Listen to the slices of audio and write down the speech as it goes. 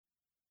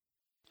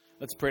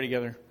Let's pray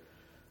together.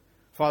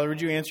 Father,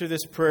 would you answer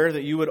this prayer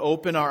that you would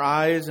open our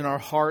eyes and our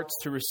hearts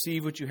to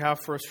receive what you have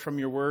for us from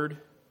your word?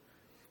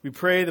 We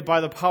pray that by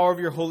the power of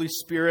your Holy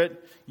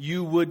Spirit,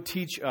 you would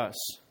teach us.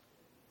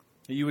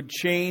 That you would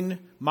chain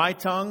my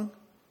tongue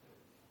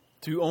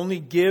to only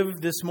give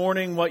this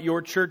morning what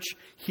your church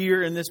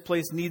here in this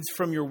place needs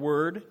from your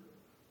word.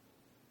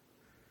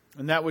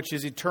 And that which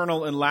is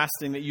eternal and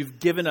lasting that you've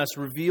given us,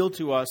 revealed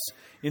to us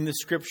in the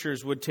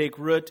Scriptures, would take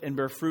root and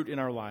bear fruit in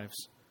our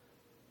lives.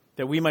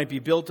 That we might be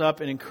built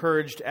up and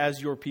encouraged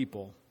as your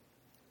people.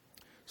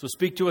 So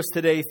speak to us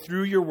today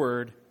through your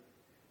word.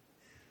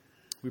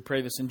 We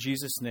pray this in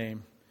Jesus'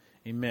 name.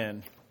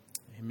 Amen.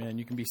 Amen.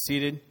 You can be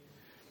seated.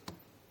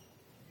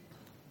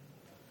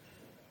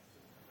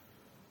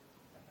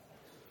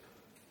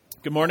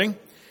 Good morning.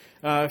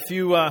 If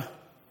you have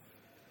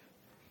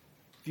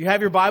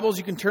your Bibles,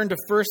 you can turn to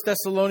 1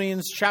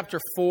 Thessalonians chapter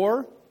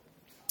 4.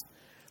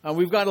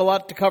 We've got a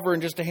lot to cover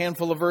in just a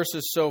handful of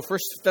verses. So 1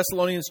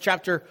 Thessalonians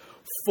chapter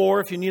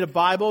 4, if you need a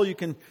Bible, you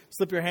can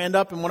slip your hand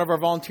up and one of our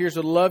volunteers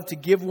would love to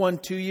give one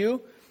to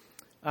you.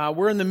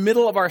 We're in the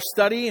middle of our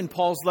study in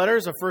Paul's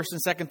letters of 1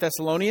 and 2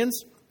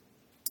 Thessalonians,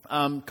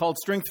 called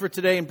Strength for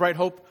Today and Bright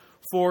Hope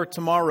for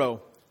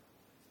Tomorrow.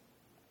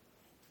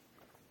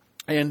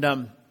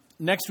 And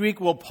next week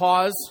we'll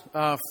pause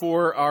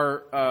for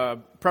our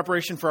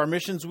preparation for our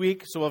missions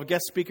week. So we'll have a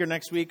guest speaker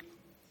next week,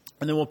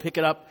 and then we'll pick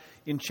it up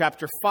in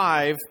chapter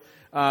 5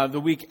 the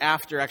week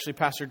after. Actually,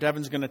 Pastor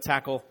Devin's going to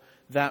tackle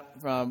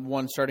that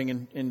one starting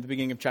in the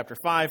beginning of chapter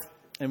 5.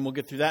 And we'll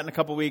get through that in a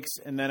couple weeks.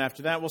 And then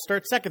after that, we'll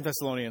start 2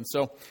 Thessalonians.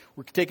 So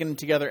we're taking them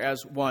together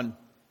as one.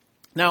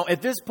 Now,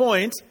 at this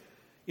point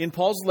in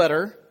Paul's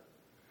letter,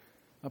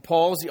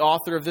 Paul is the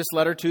author of this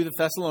letter to the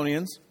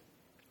Thessalonians.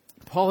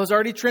 Paul has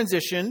already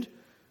transitioned,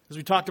 as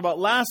we talked about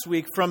last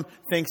week, from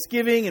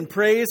thanksgiving and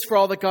praise for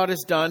all that God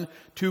has done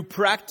to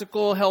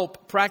practical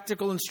help,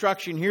 practical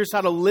instruction. Here's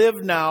how to live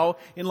now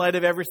in light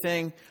of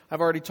everything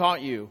I've already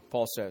taught you,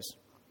 Paul says.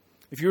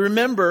 If you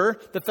remember,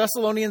 the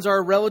Thessalonians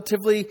are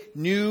relatively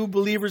new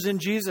believers in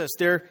Jesus.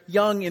 They're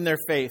young in their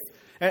faith.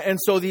 And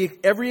so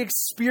every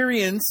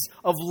experience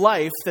of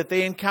life that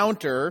they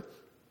encounter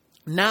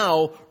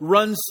now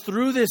runs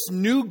through this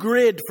new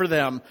grid for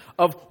them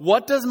of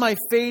what does my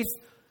faith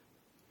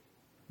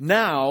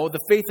now,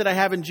 the faith that I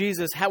have in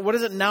Jesus, what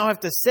does it now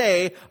have to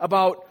say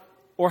about,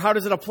 or how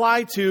does it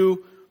apply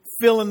to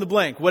fill in the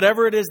blank,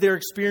 whatever it is they're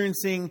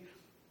experiencing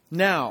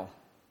now.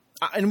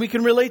 And we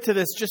can relate to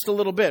this just a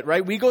little bit,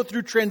 right? We go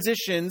through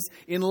transitions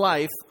in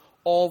life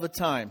all the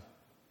time.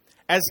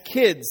 As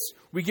kids,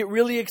 we get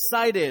really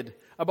excited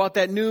about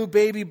that new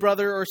baby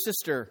brother or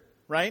sister,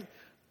 right?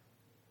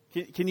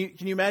 Can you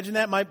imagine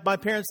that? My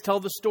parents tell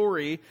the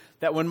story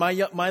that when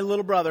my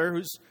little brother,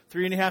 who's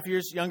 3.5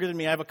 years younger than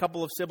me, I have a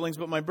couple of siblings,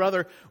 but my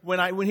brother,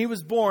 when he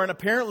was born,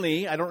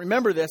 apparently, I don't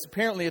remember this,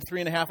 apparently at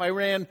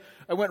 3.5,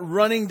 I went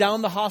running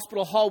down the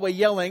hospital hallway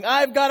yelling,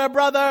 "I've got a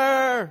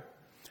brother!"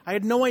 I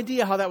had no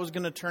idea how that was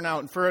going to turn out.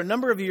 And for a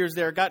number of years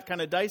there, it got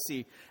kind of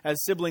dicey,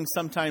 as siblings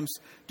sometimes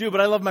do. But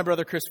I love my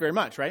brother Chris very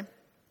much, right?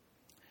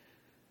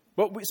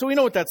 So we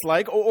know what that's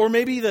like. Or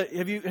maybe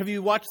have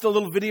you watched the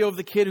little video of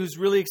the kid who's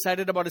really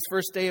excited about his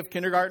first day of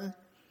kindergarten?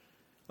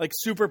 Like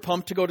super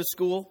pumped to go to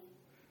school?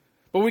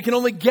 But we can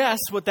only guess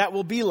what that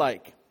will be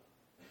like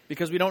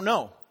because we don't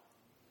know.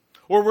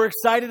 Or we're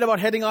excited about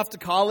heading off to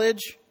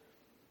college,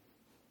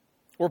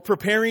 or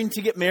preparing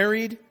to get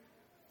married,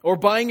 or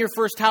buying your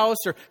first house,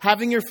 or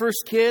having your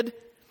first kid.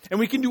 And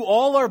we can do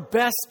all our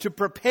best to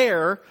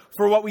prepare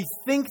for what we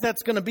think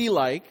that's going to be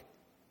like.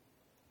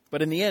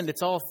 But in the end,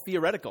 it's all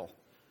theoretical.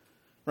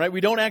 Right?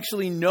 We don't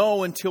actually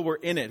know until we're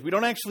in it. We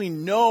don't actually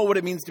know what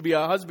it means to be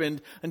a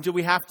husband until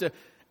we have to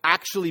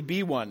actually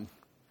be one.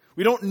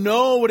 We don't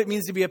know what it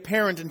means to be a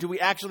parent until we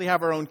actually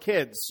have our own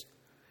kids.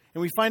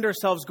 And we find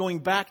ourselves going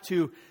back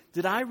to,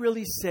 did I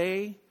really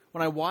say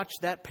when I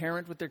watched that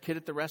parent with their kid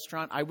at the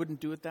restaurant, I wouldn't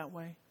do it that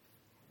way?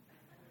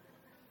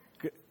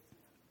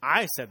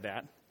 I said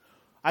that.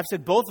 I've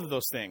said both of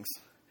those things.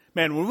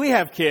 Man, when we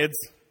have kids,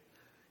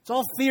 it's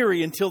all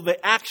theory until they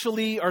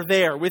actually are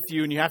there with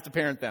you and you have to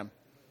parent them.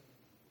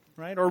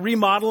 Right? Or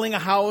remodeling a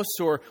house,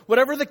 or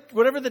whatever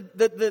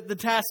the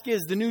task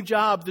is, the new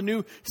job, the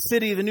new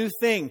city, the new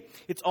thing.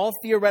 It's all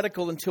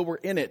theoretical until we're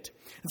in it.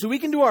 And so we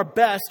can do our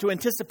best to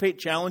anticipate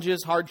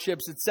challenges,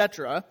 hardships,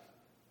 etc.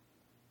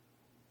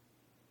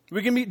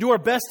 We can do our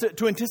best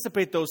to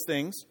anticipate those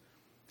things.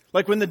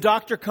 Like when the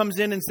doctor comes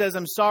in and says,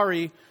 "I'm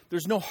sorry,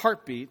 there's no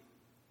heartbeat."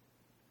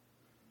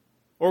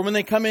 Or when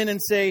they come in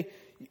and say,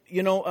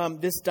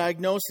 this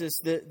diagnosis,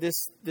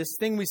 this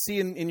thing we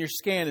see in your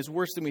scan is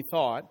worse than we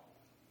thought.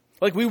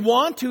 Like we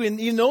want to,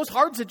 in those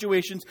hard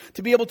situations,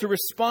 to be able to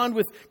respond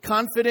with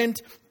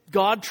confident,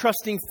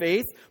 God-trusting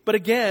faith. But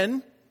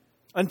again,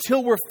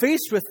 until we're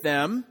faced with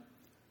them,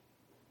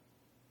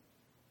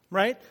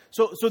 right?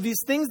 So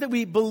these things that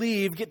we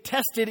believe get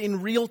tested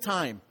in real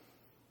time.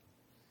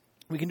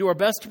 We can do our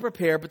best to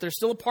prepare, but there's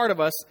still a part of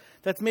us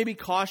that's maybe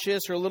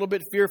cautious or a little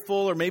bit fearful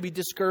or maybe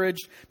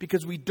discouraged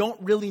because we don't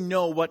really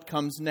know what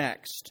comes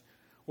next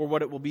or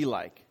what it will be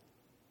like.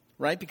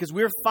 right? Because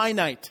we're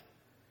finite.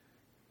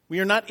 We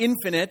are not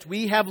infinite.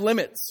 We have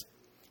limits.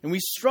 And we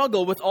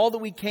struggle with all that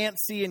we can't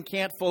see and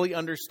can't fully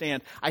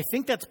understand. I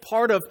think that's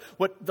part of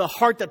what the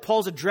heart that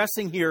Paul's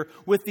addressing here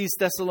with these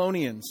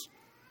Thessalonians.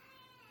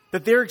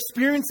 That they're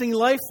experiencing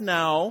life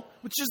now,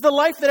 which is the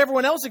life that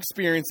everyone else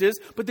experiences,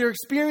 but they're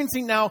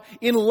experiencing now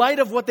in light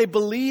of what they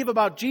believe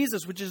about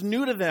Jesus, which is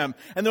new to them.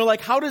 And they're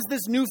like, how does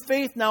this new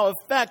faith now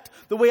affect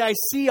the way I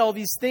see all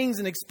these things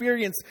and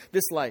experience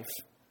this life?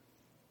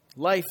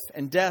 Life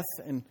and death.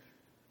 And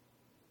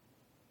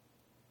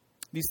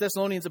these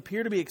Thessalonians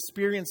appear to be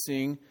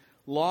experiencing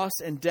loss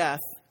and death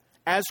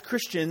as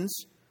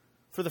Christians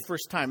for the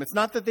first time. It's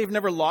not that they've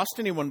never lost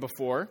anyone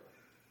before,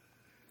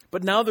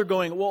 but now they're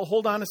going, well,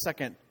 hold on a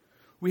second.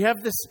 We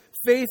have this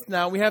faith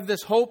now. We have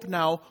this hope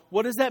now.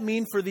 What does that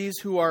mean for these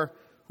who are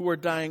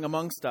dying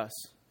amongst us?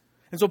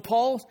 And so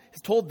Paul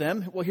has told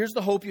them, well, here's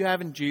the hope you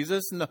have in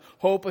Jesus and the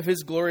hope of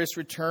his glorious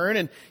return.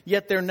 And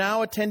yet they're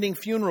now attending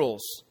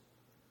funerals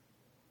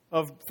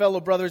of fellow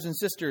brothers and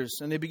sisters.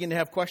 And they begin to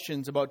have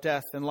questions about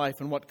death and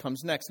life and what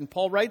comes next. And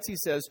Paul writes, he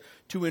says,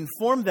 to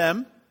inform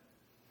them,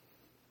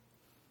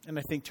 and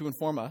I think to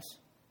inform us,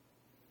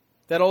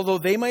 that although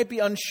they might be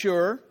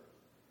unsure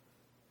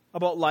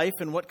about life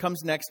and what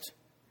comes next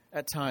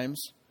at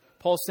times,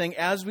 Paul's saying,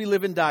 as we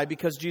live and die,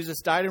 because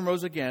Jesus died and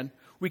rose again,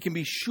 we can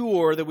be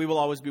sure that we will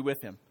always be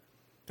with him.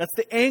 That's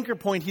the anchor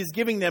point he's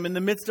giving them in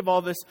the midst of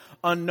all this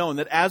unknown.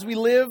 That as we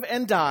live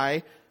and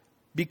die,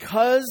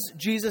 because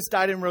Jesus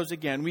died and rose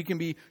again, we can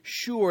be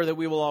sure that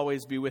we will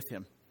always be with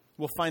him.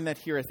 We'll find that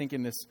here, I think,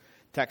 in this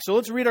text. So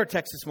let's read our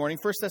text this morning.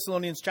 1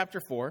 Thessalonians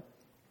chapter 4,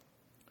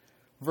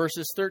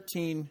 verses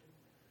 13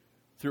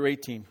 through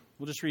 18.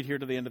 We'll just read here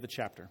to the end of the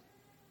chapter.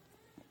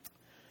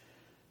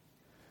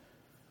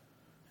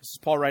 This is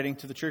Paul writing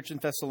to the church in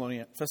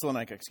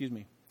Thessalonica.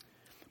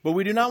 But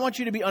we do not want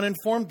you to be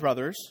uninformed,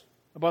 brothers,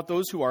 about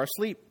those who are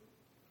asleep,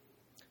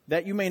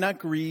 that you may not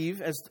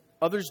grieve as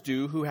others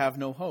do who have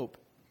no hope.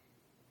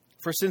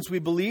 For since we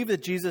believe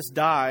that Jesus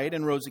died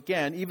and rose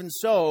again, even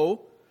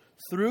so,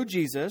 through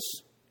Jesus,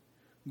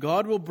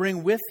 God will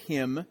bring with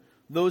him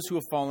those who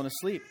have fallen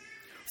asleep.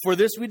 For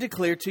this we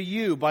declare to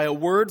you by a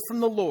word from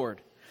the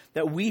Lord,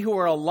 that we who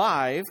are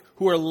alive,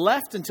 who are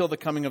left until the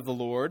coming of the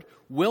Lord,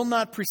 will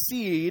not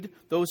precede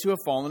those who have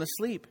fallen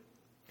asleep.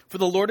 For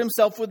the Lord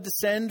himself will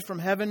descend from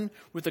heaven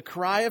with a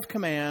cry of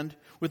command,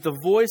 with the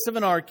voice of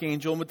an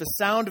archangel, and with the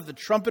sound of the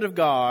trumpet of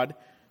God,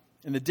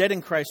 and the dead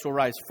in Christ will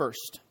rise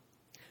first.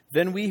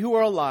 Then we who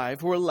are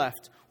alive, who are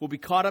left, will be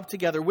caught up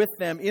together with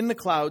them in the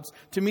clouds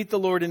to meet the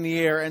Lord in the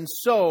air, and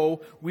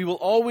so we will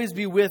always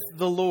be with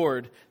the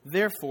Lord.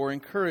 Therefore,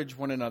 encourage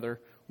one another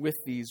with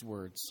these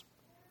words.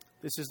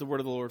 This is the word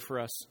of the Lord for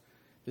us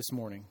this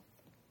morning.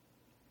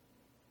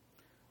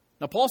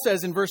 Now, Paul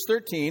says in verse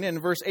 13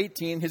 and verse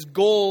 18 his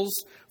goals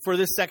for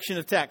this section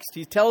of text.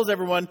 He tells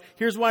everyone,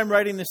 here's why I'm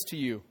writing this to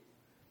you.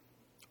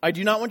 I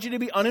do not want you to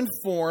be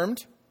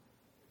uninformed.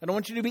 I don't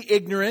want you to be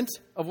ignorant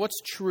of what's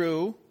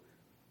true.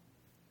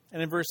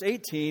 And in verse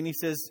 18, he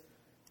says,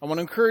 I want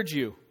to encourage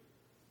you.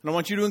 And I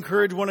want you to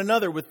encourage one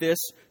another with this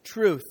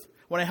truth.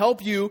 I want to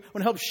help you. I want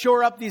to help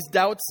shore up these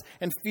doubts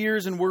and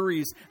fears and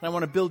worries. And I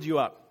want to build you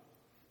up.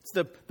 It's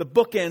the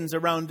bookends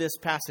around this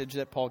passage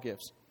that Paul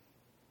gives.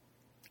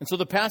 And so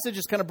the passage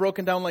is kind of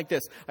broken down like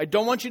this. I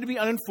don't want you to be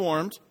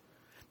uninformed,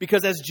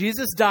 because as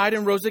Jesus died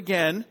and rose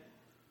again,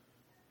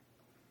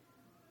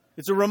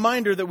 it's a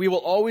reminder that we will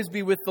always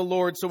be with the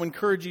Lord. So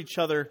encourage each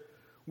other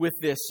with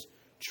this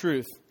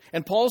truth.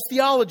 And Paul's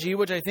theology,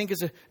 which I think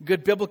is a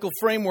good biblical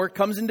framework,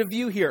 comes into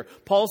view here.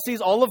 Paul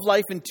sees all of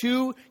life in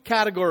two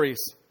categories.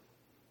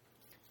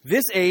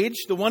 This age,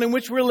 the one in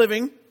which we're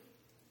living,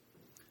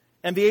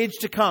 and the age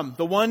to come,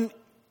 the one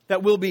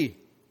that will be.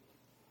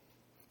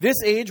 This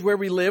age where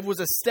we live was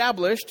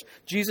established.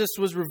 Jesus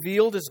was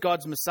revealed as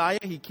God's Messiah.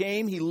 He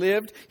came, he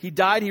lived, he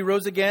died, he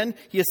rose again,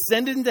 he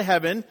ascended into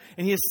heaven,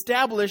 and he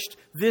established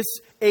this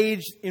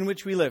age in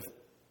which we live.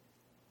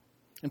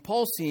 And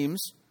Paul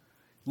seems,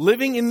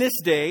 living in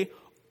this day,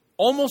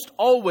 almost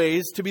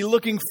always to be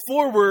looking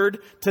forward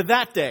to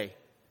that day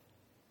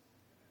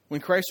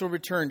when Christ will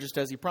return just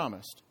as he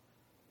promised.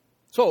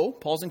 So,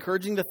 Paul's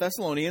encouraging the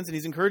Thessalonians, and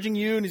he's encouraging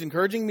you, and he's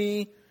encouraging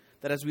me,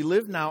 that as we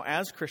live now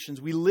as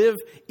Christians, we live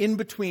in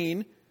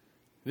between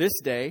this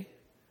day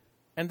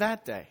and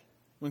that day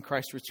when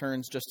Christ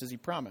returns just as he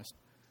promised.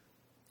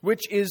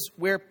 Which is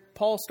where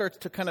Paul starts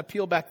to kind of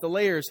peel back the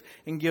layers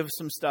and give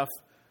some stuff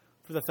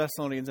for the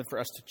Thessalonians and for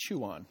us to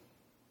chew on.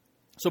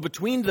 So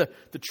between the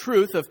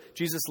truth of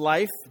Jesus'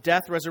 life,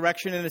 death,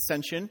 resurrection, and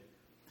ascension,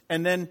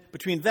 and then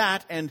between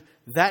that and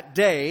that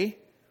day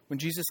when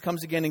Jesus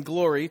comes again in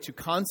glory to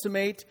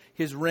consummate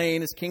his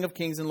reign as King of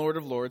Kings and Lord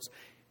of Lords,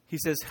 he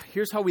says,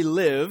 here's how we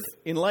live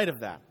in light of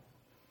that.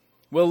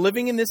 Well,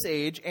 living in this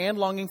age and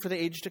longing for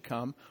the age to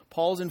come,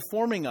 Paul's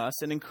informing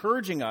us and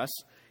encouraging us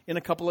in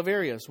a couple of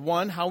areas.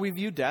 One, how we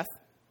view death.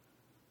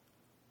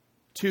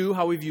 Two,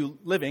 how we view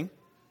living.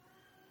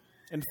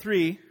 And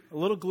three, a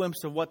little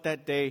glimpse of what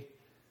that day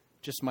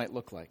just might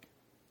look like.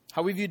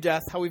 How we view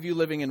death, how we view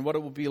living, and what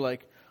it will be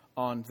like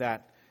on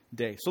that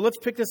day. So let's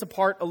pick this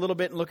apart a little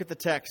bit and look at the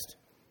text.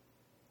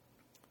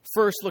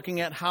 First,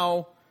 looking at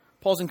how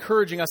Paul's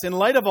encouraging us. In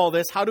light of all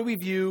this, how do we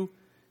view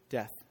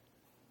death?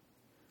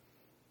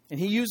 And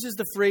he uses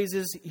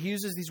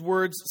these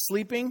words,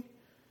 sleeping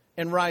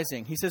and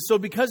rising. He says, so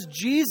because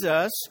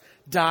Jesus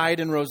died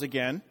and rose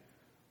again,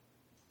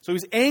 so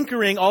he's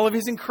anchoring all of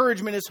his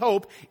encouragement, his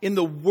hope, in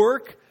the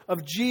work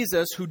of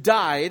Jesus who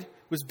died,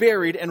 was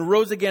buried, and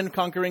rose again,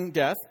 conquering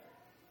death.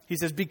 He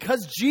says,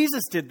 because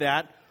Jesus did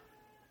that,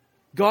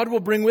 God will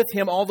bring with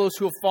him all those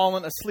who have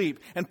fallen asleep.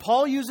 And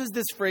Paul uses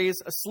this phrase,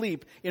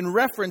 asleep, in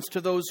reference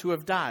to those who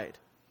have died.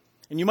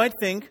 And you might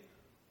think,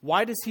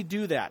 why does he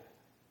do that?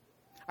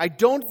 I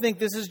don't think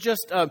this is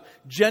just a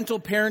gentle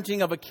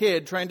parenting of a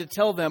kid trying to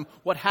tell them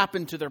what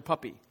happened to their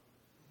puppy.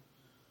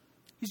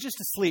 He's just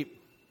asleep.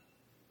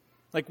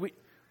 Like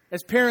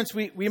as parents,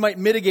 we might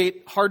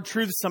mitigate hard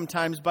truths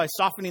sometimes by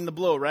softening the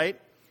blow, right?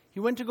 He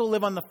went to go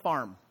live on the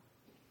farm.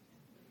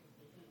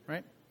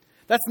 Right?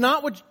 That's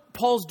not what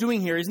Paul's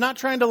doing here. He's not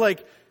trying to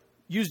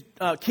use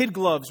kid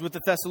gloves with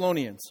the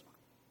Thessalonians.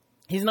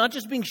 He's not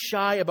just being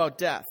shy about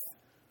death.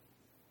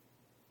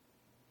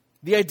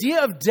 The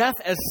idea of death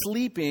as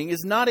sleeping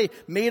is not a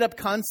made-up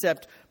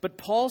concept, but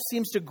Paul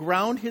seems to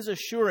ground his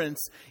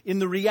assurance in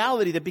the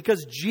reality that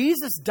because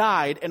Jesus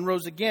died and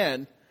rose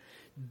again,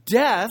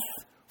 death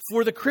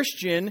for the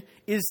Christian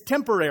is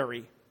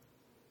temporary.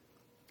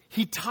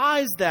 He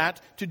ties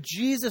that to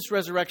Jesus'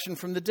 resurrection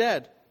from the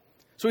dead.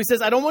 So he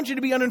says, I don't want you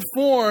to be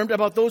uninformed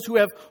about those who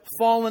have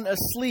fallen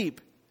asleep.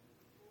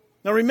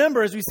 Now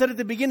remember, as we said at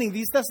the beginning,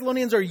 these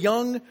Thessalonians are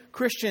young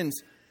Christians,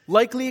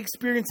 likely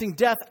experiencing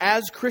death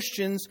as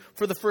Christians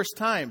for the first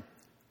time.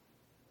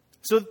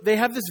 So they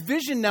have this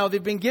vision now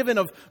they've been given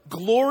of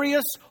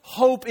glorious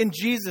hope in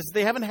Jesus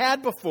they haven't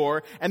had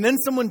before. And then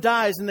someone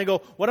dies and they go,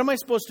 what am I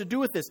supposed to do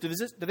with this? Do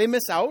they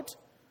miss out?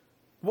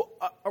 Well,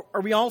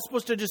 are we all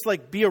supposed to just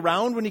be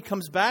around when he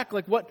comes back?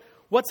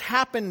 What's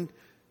happened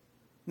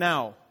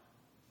now?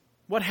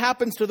 What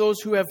happens to those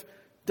who have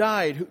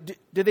died?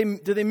 Do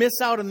they miss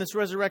out on this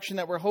resurrection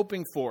that we're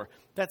hoping for?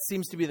 That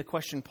seems to be the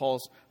question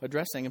Paul's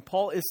addressing. And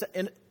Paul is,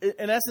 in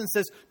essence,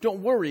 says,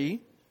 don't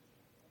worry.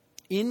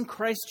 In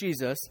Christ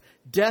Jesus,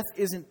 death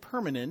isn't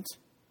permanent,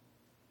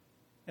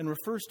 and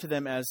refers to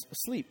them as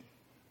asleep.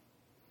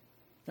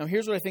 Now,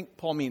 here's what I think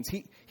Paul means.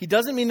 He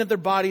doesn't mean that their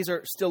bodies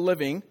are still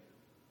living,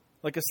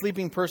 like a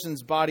sleeping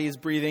person's body is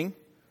breathing.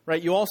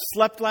 Right? You all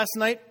slept last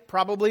night,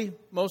 probably,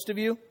 most of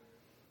you.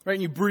 Right?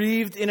 And you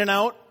breathed in and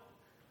out.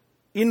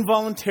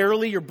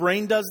 Involuntarily, your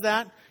brain does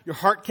that. Your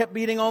heart kept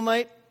beating all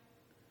night.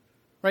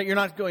 Right? You're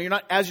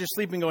not as you're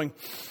sleeping going,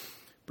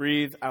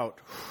 breathe out.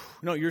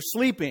 No, you're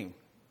sleeping.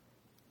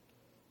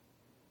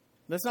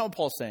 That's not what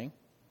Paul's saying.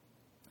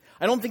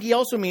 I don't think he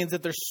also means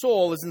that their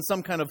soul is in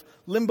some kind of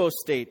limbo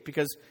state,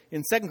 because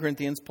in 2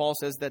 Corinthians, Paul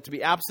says that to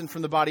be absent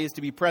from the body is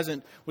to be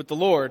present with the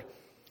Lord.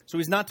 So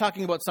he's not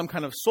talking about some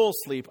kind of soul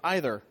sleep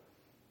either.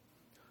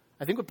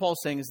 I think what Paul's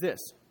saying is this.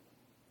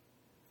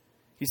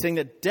 He's saying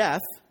that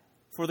death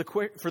for the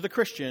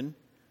Christian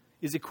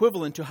is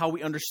equivalent to how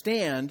we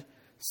understand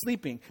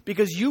sleeping.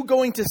 Because you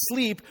going to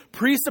sleep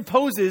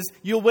presupposes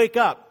you'll wake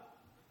up,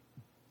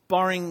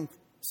 barring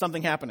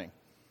something happening.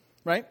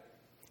 Right?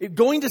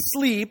 Going to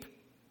sleep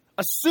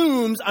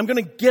assumes I'm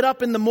going to get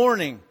up in the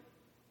morning.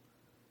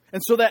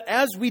 And so that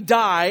as we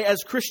die as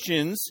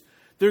Christians,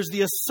 there's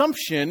the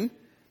assumption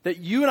that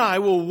you and I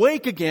will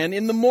wake again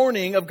in the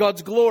morning of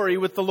God's glory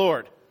with the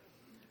Lord.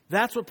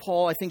 That's what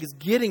Paul, I think, is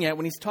getting at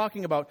when he's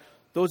talking about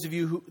those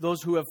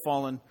who have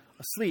fallen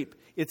asleep.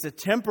 It's a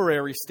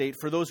temporary state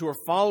for those who are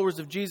followers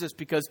of Jesus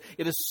because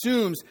it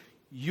assumes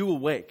you will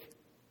wake.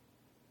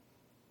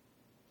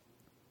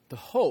 The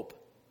hope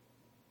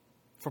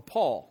for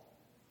Paul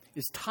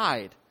is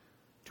tied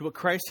to what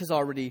Christ has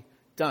already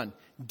done.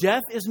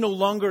 Death is no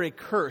longer a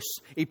curse,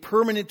 a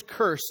permanent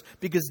curse,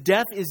 because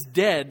death is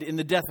dead in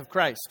the death of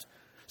Christ.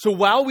 So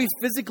while we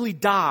physically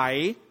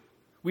die,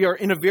 we are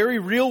in a very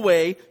real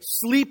way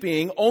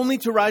sleeping only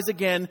to rise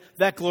again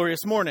that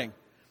glorious morning.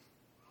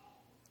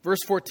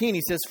 Verse 14,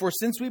 he says, for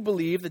since we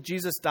believe that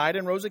Jesus died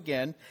and rose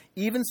again,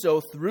 even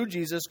so through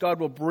Jesus God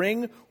will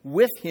bring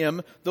with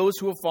him those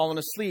who have fallen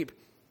asleep.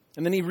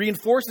 And then he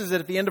reinforces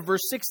it at the end of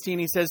verse 16.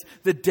 He says,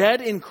 the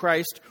dead in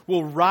Christ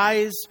will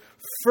rise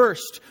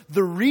first.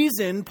 The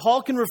reason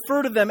Paul can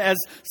refer to them as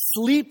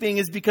sleeping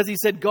is because he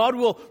said God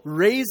will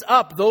raise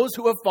up those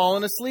who have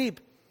fallen asleep.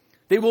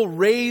 They will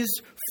raise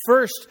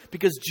first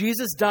because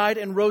Jesus died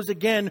and rose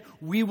again.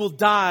 We will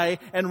die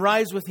and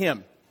rise with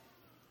him.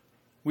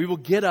 We will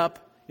get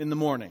up in the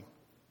morning.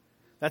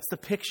 That's the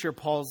picture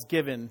Paul's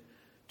given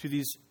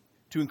to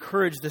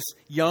encourage this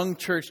young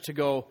church to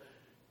go,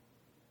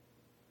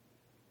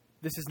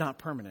 this is not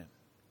permanent.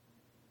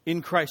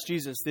 In Christ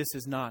Jesus, this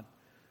is not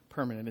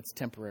permanent. It's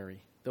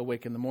temporary. They'll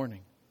wake in the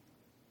morning.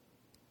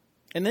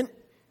 And then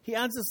he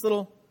adds this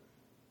little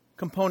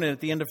component at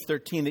the end of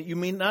 13, that you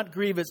may not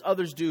grieve as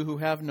others do who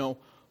have no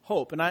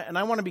hope. And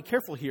I want to be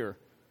careful here.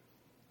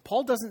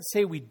 Paul doesn't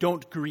say we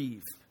don't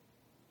grieve.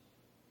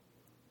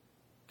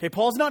 Okay,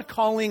 Paul's not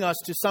calling us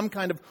to some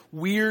kind of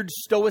weird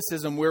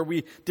stoicism where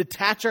we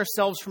detach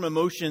ourselves from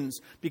emotions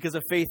because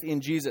of faith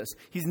in Jesus.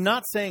 He's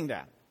not saying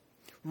that.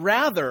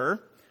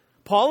 Rather,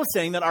 Paul is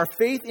saying that our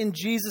faith in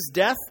Jesus'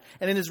 death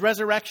and in his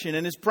resurrection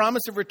and his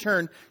promise of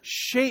return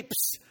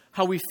shapes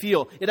how we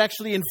feel. It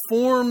actually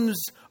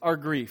informs our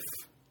grief.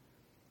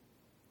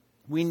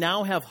 We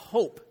now have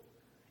hope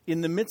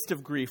in the midst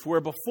of grief, where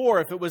before,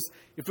 if it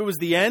was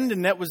the end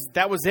and that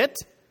was it,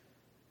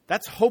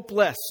 that's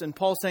hopeless. And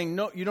Paul's saying,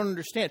 no, you don't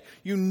understand.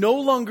 You no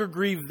longer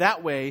grieve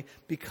that way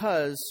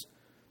because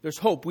there's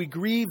hope. We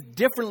grieve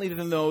differently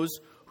than those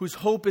whose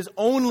hope is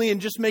only in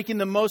just making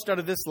the most out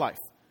of this life.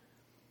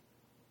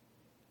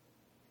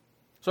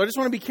 So I just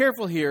want to be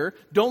careful here.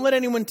 Don't let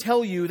anyone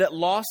tell you that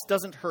loss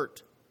doesn't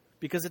hurt,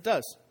 because it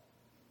does.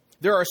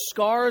 There are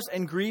scars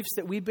and griefs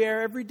that we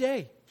bear every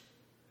day.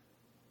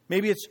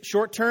 Maybe it's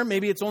short term,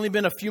 maybe it's only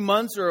been a few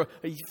months or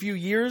a few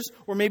years,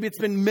 or maybe it's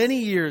been many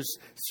years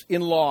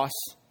in loss.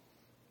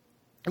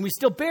 And we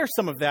still bear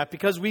some of that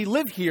because we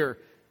live here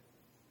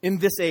in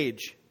this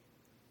age.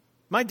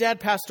 My dad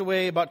passed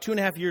away about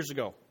 2.5 years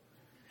ago.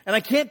 And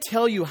I can't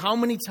tell you how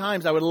many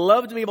times I would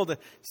love to be able to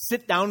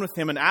sit down with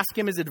him and ask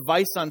him his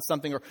advice on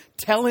something or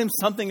tell him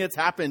something that's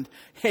happened.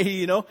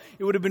 Hey,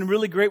 it would have been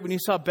really great when you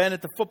saw Ben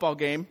at the football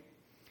game.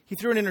 He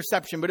threw an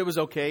interception, but it was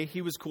okay.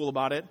 He was cool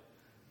about it.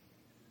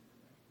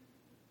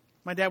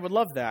 My dad would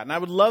love that. And I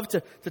would love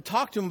to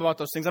talk to him about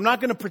those things. I'm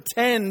not going to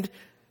pretend,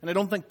 and I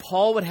don't think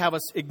Paul would have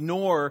us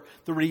ignore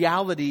the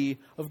reality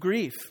of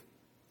grief.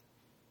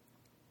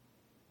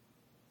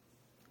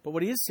 But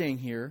what he is saying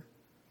here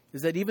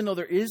is that even though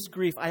there is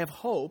grief, I have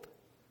hope,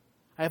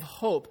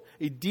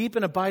 a deep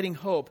and abiding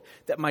hope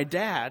that my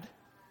dad,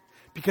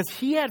 because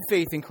he had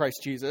faith in Christ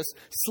Jesus,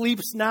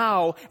 sleeps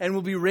now and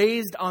will be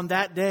raised on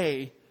that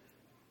day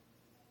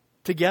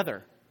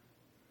together.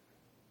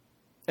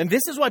 And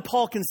this is why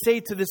Paul can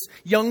say to this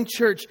young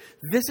church,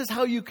 this is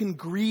how you can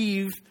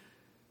grieve,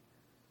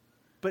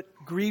 but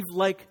grieve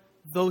like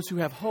those who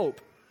have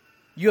hope.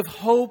 You have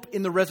hope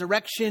in the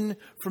resurrection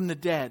from the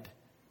dead.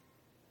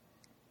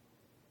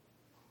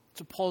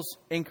 So Paul's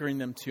anchoring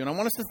them to. And I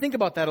want us to think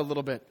about that a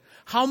little bit.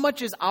 How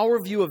much is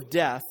our view of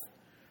death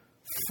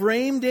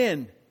framed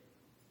in,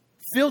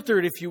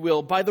 filtered, if you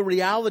will, by the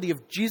reality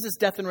of Jesus'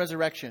 death and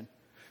resurrection?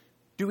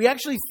 Do we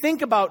actually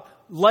think about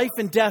life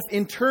and death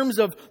in terms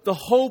of the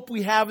hope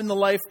we have in the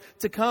life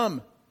to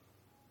come?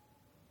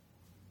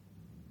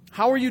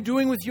 How are you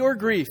doing with your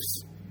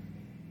griefs?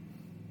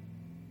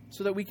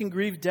 So that we can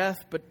grieve death,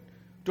 but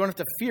don't have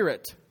to fear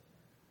it.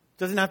 It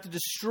doesn't have to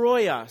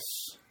destroy us.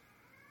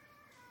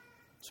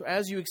 So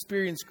as you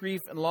experience grief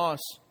and loss,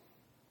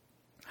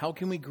 how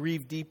can we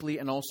grieve deeply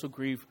and also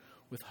grieve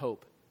with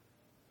hope?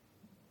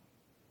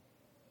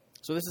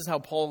 So this is how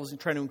Paul is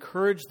trying to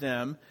encourage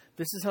them.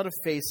 This is how to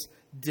face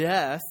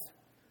death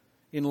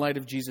in light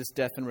of Jesus'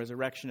 death and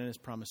resurrection and his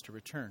promise to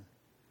return.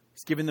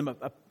 He's giving them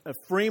a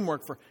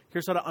framework for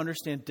here's how to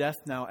understand death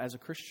now as a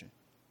Christian.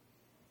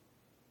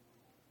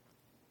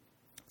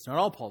 It's not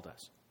all Paul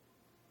does.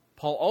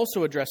 Paul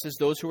also addresses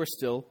those who are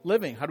still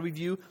living. How do we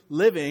view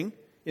living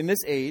in this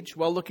age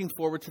while looking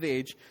forward to the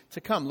age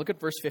to come? Look at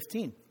verse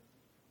 15.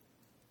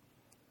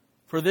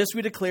 For this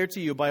we declare to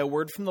you by a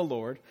word from the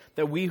Lord,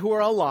 that we who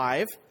are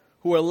alive,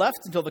 who are left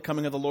until the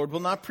coming of the Lord, will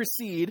not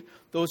precede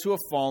those who have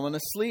fallen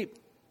asleep.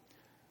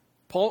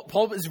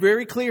 Paul is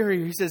very clear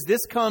here. He says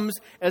this comes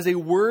as a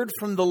word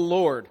from the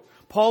Lord.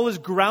 Paul is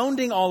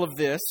grounding all of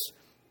this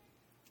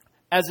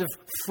as if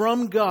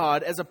from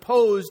God, as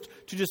opposed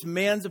to just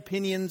man's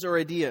opinions or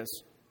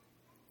ideas.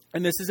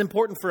 And this is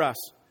important for us.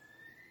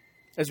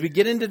 As we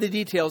get into the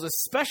details,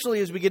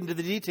 especially as we get into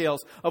the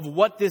details of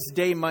what this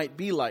day might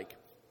be like.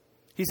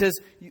 He says,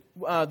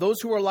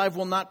 those who are alive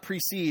will not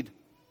precede.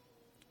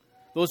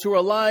 Those who are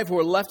alive, who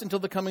are left until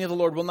the coming of the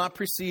Lord, will not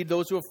precede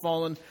those who have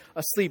fallen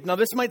asleep. Now,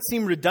 this might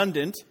seem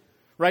redundant,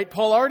 right?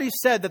 Paul already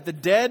said that the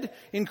dead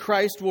in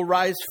Christ will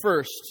rise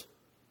first.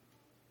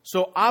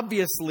 So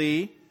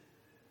obviously,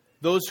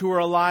 those who are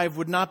alive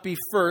would not be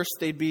first,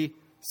 they'd be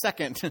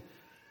second.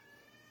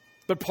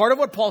 But part of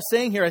what Paul's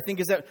saying here, I think,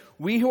 is that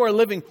we who are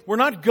living, we're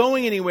not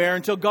going anywhere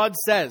until God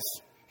says.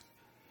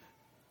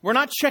 We're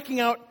not checking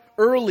out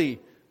early,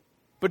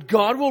 but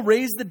God will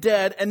raise the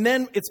dead, and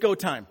then it's go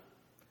time.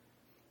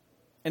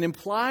 And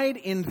implied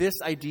in this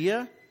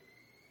idea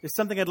is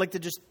something I'd like to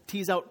just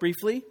tease out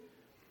briefly,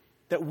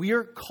 that we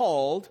are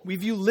called, we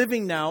view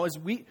living now as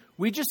we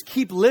just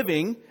keep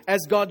living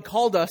as God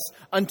called us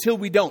until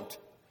we don't.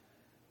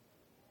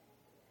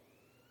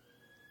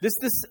 This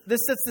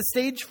sets the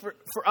stage for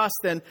us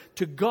then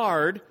to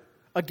guard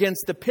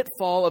against the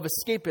pitfall of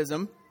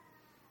escapism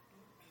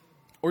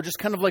or just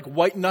kind of like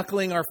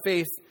white-knuckling our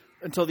faith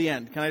until the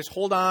end. Can I just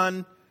hold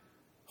on,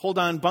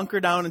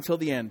 bunker down until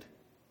the end?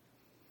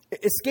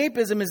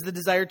 Escapism is the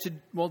desire to,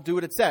 do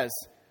what it says.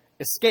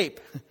 Escape.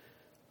 And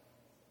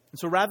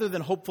so rather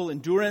than hopeful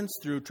endurance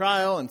through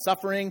trial and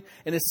suffering,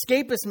 an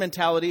escapist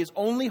mentality is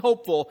only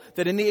hopeful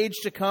that in the age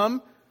to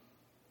come,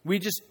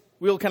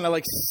 we'll kind of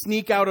like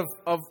sneak out of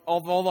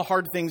all the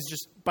hard things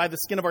just by the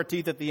skin of our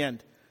teeth at the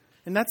end.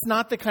 And that's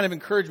not the kind of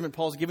encouragement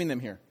Paul's giving them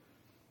here.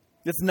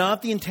 That's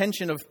not the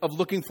intention of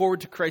looking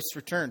forward to Christ's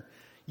return.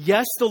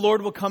 Yes, the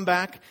Lord will come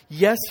back.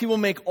 Yes, he will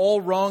make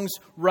all wrongs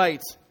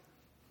right.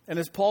 And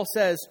as Paul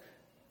says,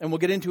 and we'll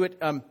get into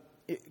it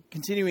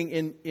continuing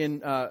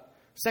in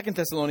 2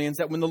 Thessalonians,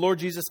 that when the Lord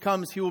Jesus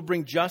comes, he will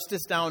bring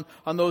justice down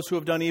on those who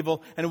have done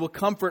evil, and will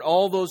comfort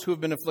all those who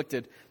have been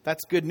afflicted.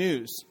 That's good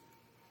news.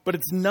 But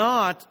it's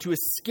not to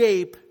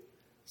escape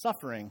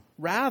suffering,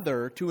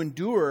 rather to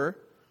endure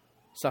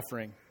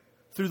suffering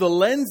through the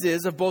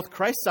lenses of both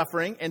Christ's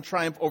suffering and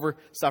triumph over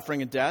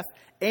suffering and death,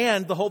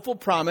 and the hopeful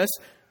promise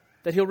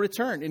that he'll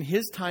return in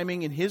his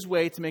timing, in his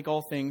way, to make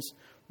all things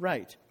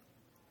right.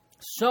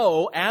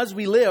 So, as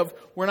we live,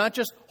 we're not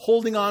just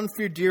holding on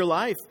for your dear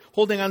life,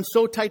 holding on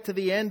so tight to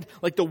the end,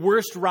 like the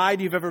worst ride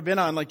you've ever been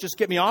on, like just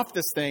get me off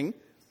this thing.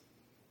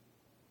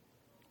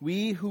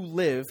 We who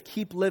live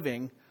keep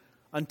living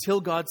until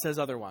God says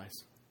otherwise.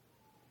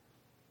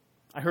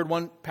 I heard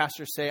one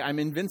pastor say, I'm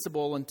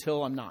invincible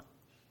until I'm not.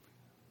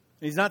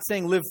 And he's not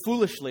saying live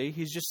foolishly.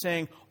 He's just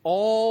saying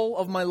all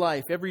of my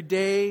life, every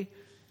day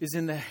is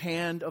in the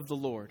hand of the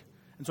Lord.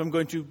 And so I'm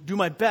going to do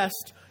my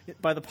best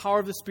by the power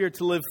of the Spirit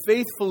to live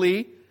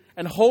faithfully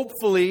and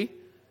hopefully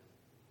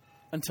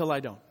until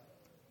I don't.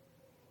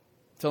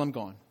 Until I'm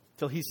gone.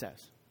 Till he says.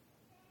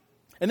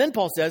 And then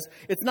Paul says,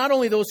 it's not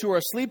only those who are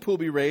asleep who will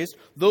be raised,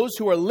 those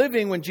who are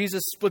living when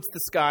Jesus splits the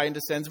sky and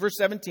descends. Verse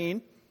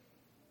 17,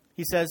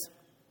 he says,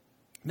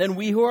 then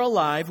we who are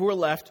alive, who are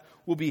left,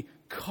 will be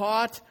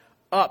caught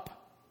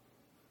up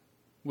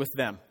with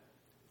them.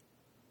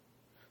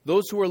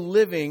 Those who are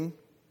living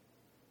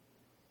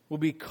will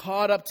be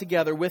caught up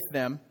together with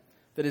them.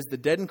 That is, the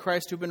dead in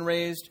Christ who have been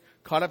raised,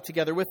 caught up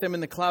together with them in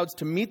the clouds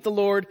to meet the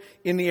Lord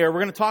in the air. We're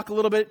going to talk a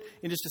little bit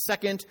in just a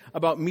second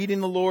about meeting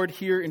the Lord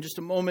here in just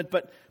a moment.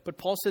 But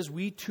Paul says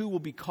we too will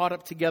be caught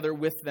up together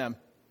with them.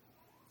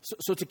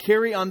 So to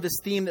carry on this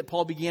theme that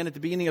Paul began at the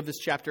beginning of this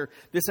chapter,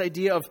 this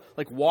idea of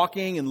like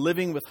walking and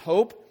living with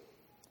hope,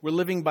 we're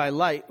living by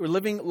light. We're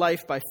living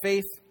life by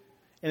faith.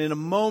 And in a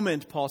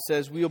moment, Paul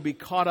says, we will be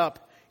caught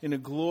up in a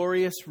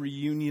glorious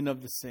reunion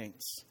of the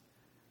saints.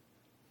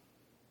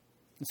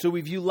 And so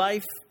we view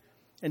life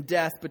and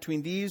death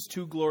between these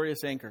two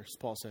glorious anchors,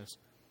 Paul says.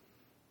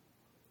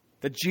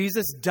 That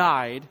Jesus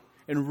died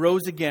and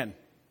rose again,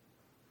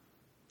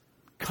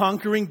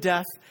 conquering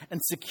death and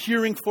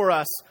securing for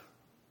us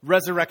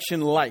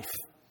resurrection life.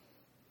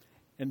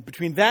 And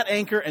between that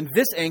anchor and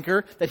this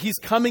anchor, that he's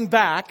coming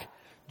back,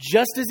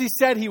 just as he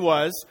said he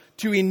was,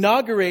 to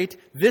inaugurate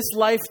this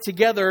life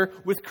together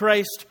with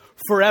Christ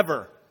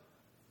forever.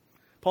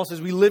 Paul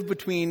says we live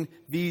between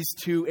these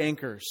two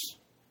anchors.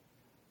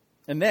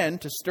 And then,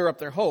 to stir up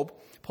their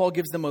hope, Paul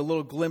gives them a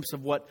little glimpse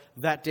of what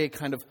that day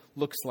kind of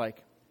looks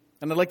like.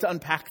 And I'd like to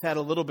unpack that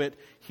a little bit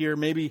here,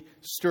 maybe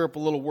stir up a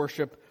little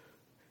worship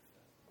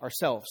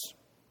ourselves.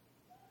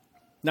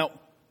 Now,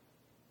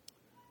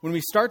 when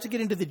we start to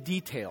get into the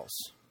details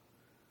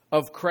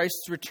of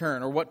Christ's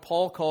return, or what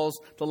Paul calls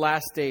the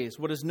last days,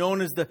 what is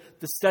known as the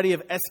study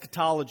of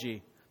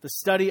eschatology, the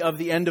study of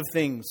the end of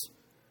things,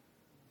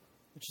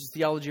 which is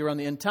theology around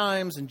the end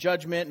times and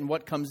judgment and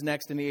what comes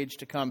next in the age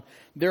to come.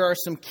 There are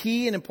some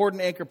key and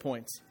important anchor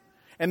points.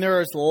 And there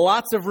is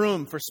lots of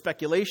room for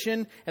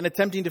speculation and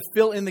attempting to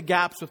fill in the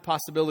gaps with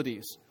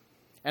possibilities.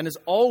 And as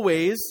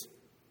always,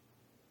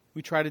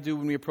 we try to do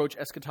when we approach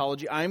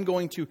eschatology, I'm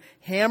going to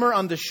hammer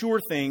on the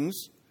sure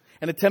things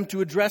and attempt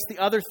to address the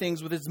other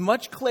things with as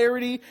much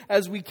clarity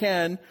as we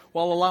can,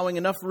 while allowing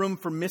enough room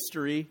for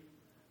mystery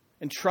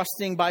and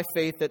trusting by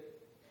faith that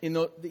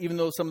even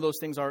though some of those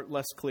things are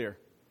less clear.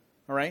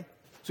 All right?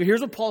 So here's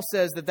what Paul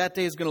says that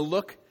day is going to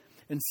look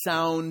and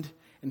sound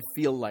and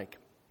feel like.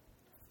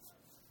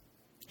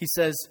 He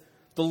says,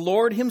 the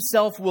Lord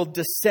himself will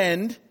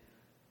descend,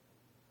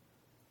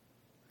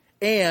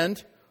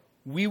 and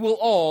we will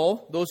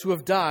all, those who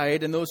have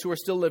died and those who are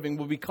still living,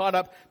 will be caught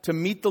up to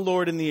meet the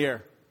Lord in the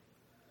air.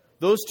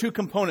 Those two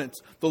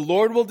components. The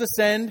Lord will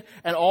descend,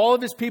 and all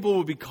of his people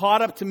will be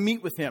caught up to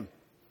meet with him.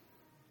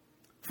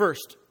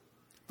 First,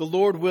 the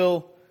Lord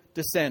will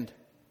descend.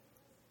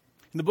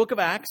 In the book of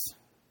Acts,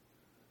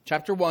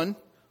 chapter 1,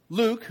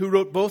 Luke, who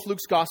wrote both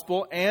Luke's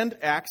Gospel and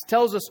Acts,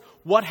 tells us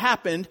what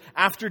happened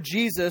after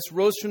Jesus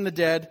rose from the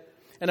dead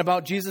and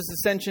about Jesus'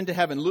 ascension to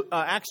heaven.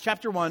 Acts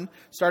chapter 1,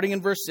 starting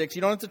in verse 6.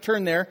 You don't have to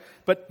turn there,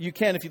 but you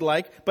can if you'd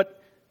like. But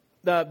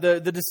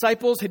the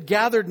disciples had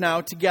gathered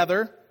now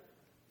together,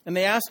 and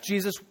they asked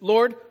Jesus,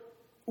 Lord,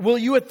 will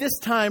you at this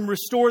time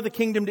restore the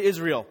kingdom to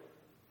Israel?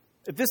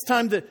 At this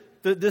time,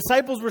 the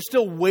disciples were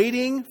still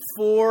waiting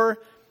for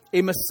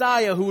a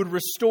Messiah who would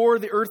restore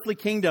the earthly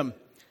kingdom.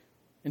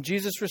 And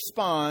Jesus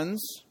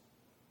responds,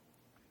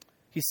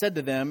 he said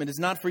to them, it is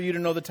not for you to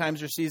know the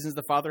times or seasons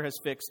the Father has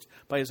fixed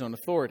by his own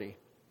authority.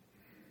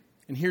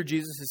 And here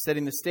Jesus is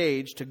setting the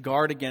stage to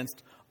guard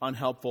against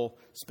unhelpful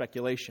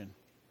speculation.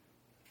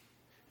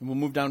 And we'll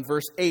move down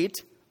verse 8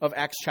 of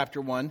Acts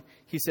chapter 1.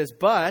 He says,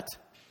 but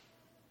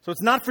So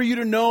it's not for you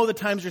to know the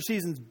times or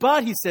seasons,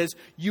 but he says,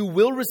 you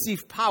will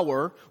receive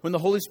power when the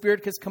Holy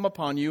Spirit has come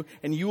upon you,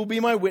 and you will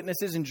be my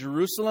witnesses in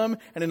Jerusalem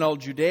and in all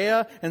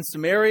Judea and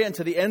Samaria and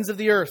to the ends of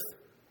the earth.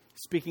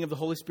 Speaking of the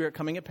Holy Spirit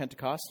coming at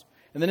Pentecost.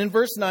 And then in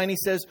verse 9 he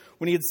says,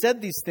 when he had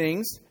said these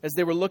things, as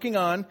they were looking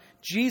on,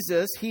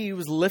 Jesus, he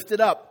was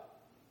lifted up,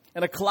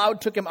 and a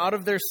cloud took him out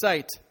of their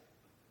sight.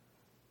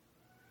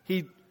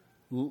 He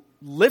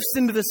lifts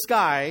into the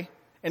sky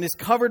and is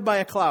covered by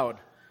a cloud,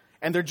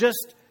 and they're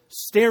just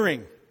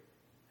staring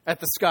at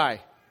the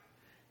sky.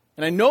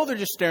 And I know they're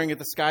just staring at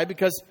the sky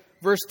because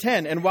verse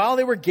 10, and while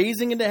they were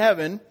gazing into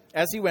heaven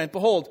as he went,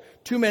 behold,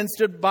 two men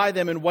stood by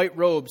them in white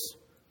robes.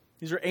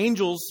 These are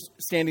angels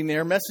standing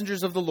there,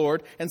 messengers of the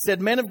Lord, and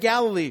said, Men of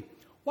Galilee,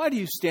 why do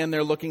you stand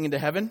there looking into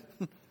heaven?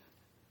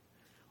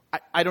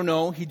 I don't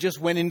know. He just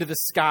went into the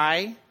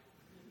sky.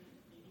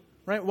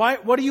 Right? Why?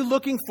 What are you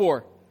looking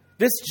for?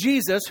 This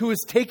Jesus who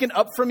is taken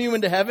up from you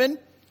into heaven,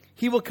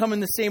 he will come in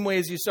the same way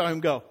as you saw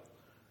him go.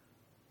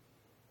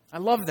 I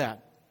love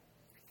that.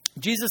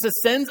 Jesus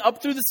ascends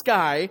up through the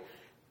sky,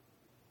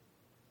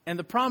 and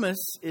the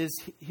promise is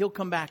he'll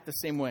come back the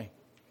same way.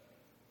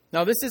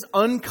 Now, this is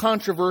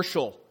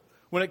uncontroversial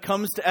when it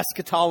comes to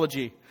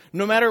eschatology.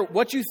 No matter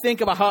what you think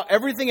about how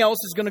everything else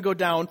is going to go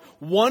down,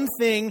 one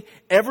thing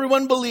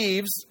everyone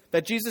believes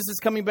that Jesus is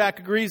coming back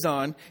agrees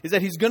on is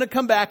that he's going to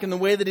come back in the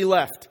way that he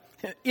left.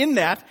 In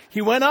that,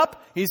 he went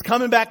up, he's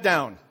coming back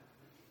down.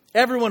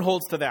 Everyone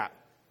holds to that,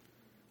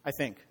 I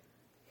think.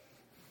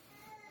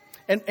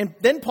 And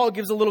then Paul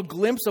gives a little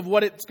glimpse of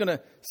what it's going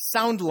to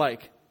sound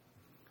like,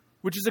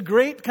 which is a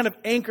great kind of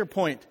anchor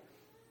point.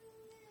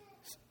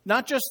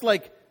 Not just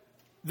like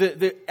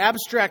the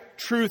abstract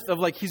truth of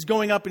like he's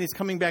going up and he's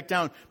coming back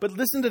down. But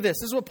listen to this.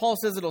 This is what Paul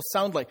says it'll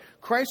sound like.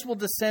 Christ will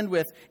descend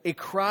with a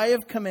cry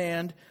of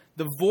command,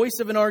 the voice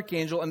of an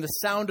archangel, and the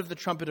sound of the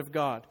trumpet of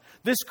God.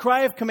 This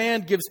cry of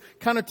command gives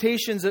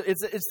connotations.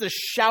 It's the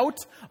shout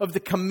of the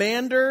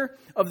commander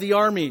of the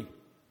army,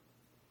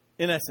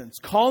 in essence,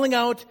 calling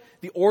out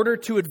the order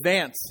to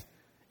advance.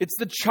 It's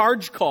the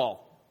charge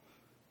call.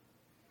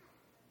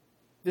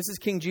 This is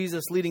King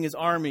Jesus leading his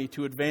army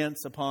to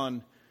advance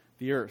upon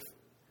the earth.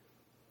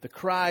 The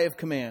cry of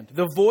command,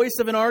 the voice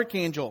of an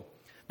archangel.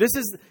 This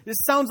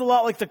sounds a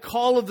lot like the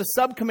call of the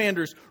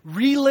sub-commanders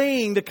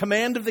relaying the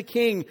command of the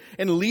king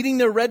and leading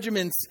their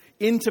regiments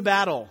into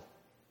battle.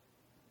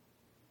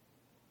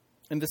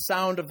 And the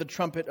sound of the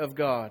trumpet of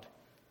God.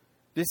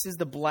 This is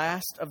the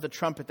blast of the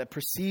trumpet that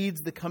precedes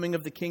the coming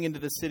of the king into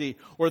the city,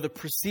 or that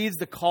precedes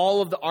the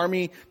call of the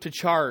army to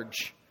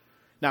charge.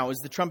 Now, is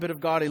the trumpet of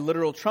God a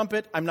literal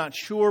trumpet? I'm not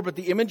sure, but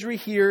the imagery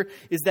here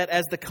is that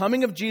as the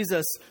coming of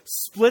Jesus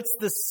splits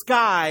the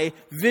sky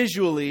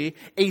visually,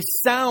 a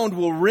sound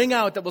will ring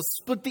out that will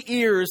split the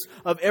ears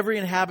of every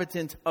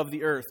inhabitant of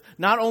the earth.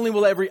 Not only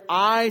will every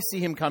eye see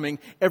him coming,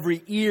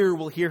 every ear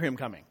will hear him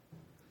coming.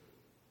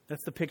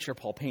 That's the picture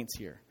Paul paints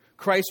here.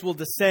 Christ will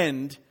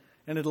descend,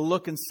 and it'll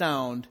look and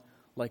sound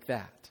like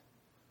that.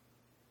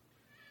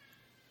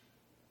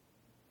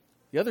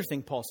 The other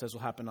thing Paul says will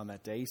happen on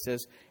that day, he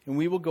says, and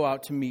we will go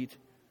out to meet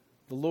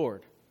the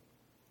Lord.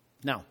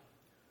 Now,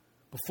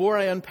 before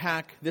I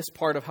unpack this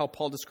part of how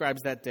Paul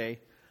describes that day,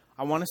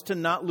 I want us to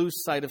not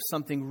lose sight of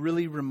something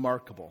really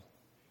remarkable.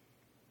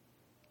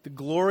 The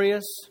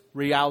glorious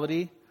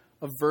reality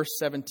of verse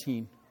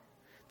 17,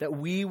 that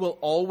we will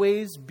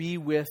always be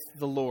with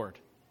the Lord.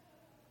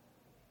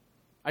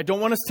 I don't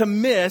want us to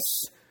miss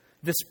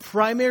this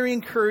primary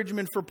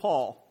encouragement for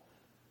Paul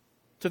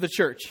to the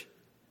church.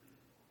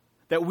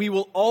 That we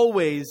will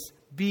always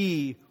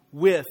be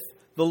with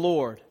the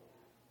Lord.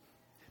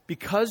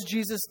 Because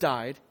Jesus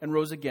died and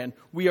rose again,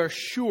 we are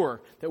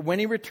sure that when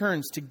he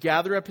returns to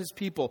gather up his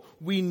people,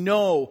 we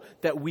know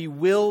that we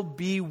will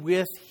be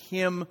with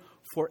him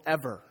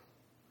forever.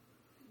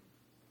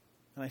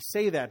 And I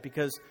say that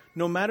because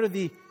no matter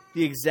the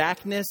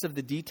exactness of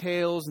the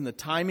details and the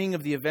timing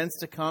of the events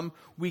to come,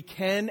 we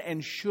can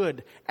and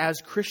should,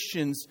 as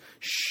Christians,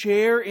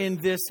 share in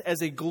this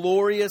as a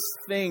glorious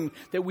thing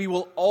that we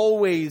will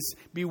always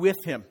be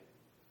with him.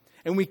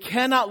 And we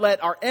cannot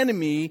let our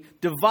enemy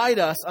divide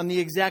us on the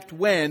exact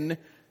when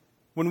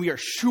we are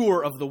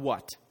sure of the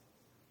what.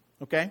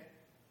 Okay?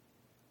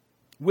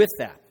 With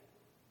that,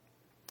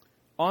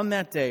 on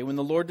that day when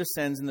the Lord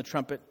descends and the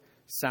trumpet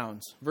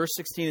sounds, verse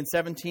 16 and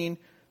 17,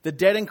 the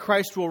dead in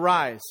Christ will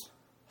rise.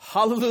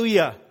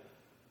 Hallelujah.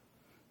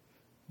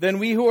 Then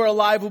we who are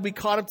alive will be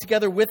caught up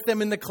together with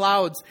them in the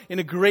clouds in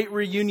a great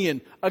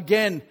reunion.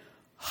 Again,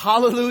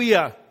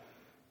 hallelujah.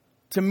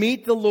 To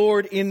meet the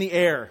Lord in the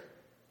air.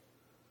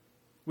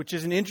 Which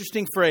is an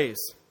interesting phrase.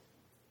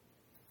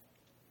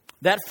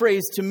 That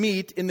phrase, to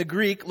meet, in the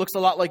Greek, looks a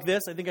lot like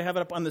this. I think I have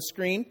it up on the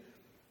screen.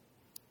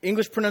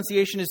 English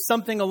pronunciation is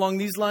something along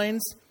these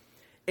lines.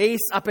 Eis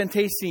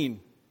apentesin.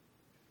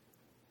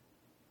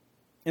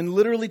 And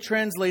literally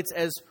translates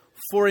as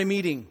for a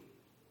meeting.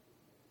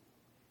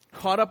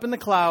 Caught up in the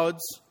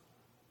clouds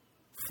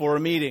for a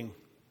meeting.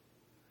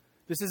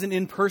 This is an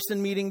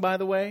in-person meeting, by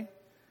the way.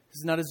 This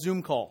is not a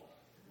Zoom call,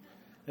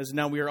 as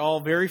now we are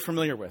all very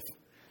familiar with.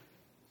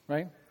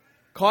 Right?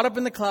 caught up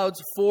in the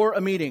clouds for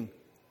a meeting.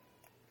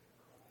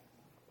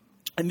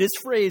 And this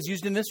phrase,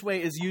 used in this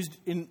way, is used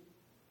in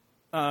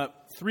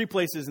 3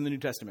 places in the New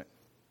Testament.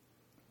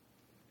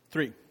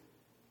 3.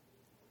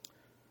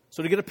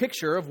 So to get a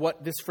picture of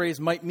what this phrase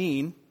might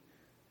mean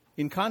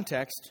in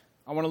context,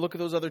 I want to look at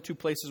those other 2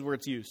 places where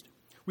it's used.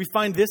 We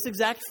find this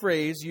exact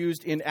phrase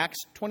used in Acts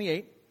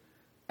 28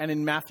 and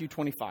in Matthew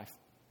 25.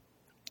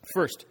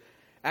 First,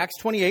 Acts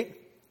 28,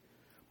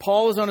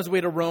 Paul is on his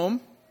way to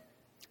Rome.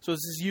 So this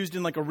is used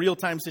in like a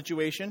real-time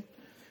situation.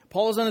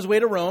 Paul is on his way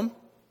to Rome.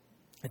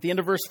 At the end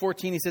of verse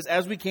 14, he says,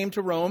 as we came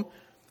to Rome.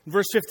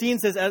 Verse 15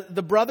 says, as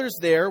the brothers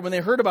there, when they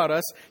heard about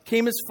us,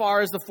 came as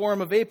far as the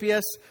Forum of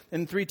Appius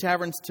and 3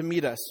 taverns to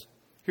meet us.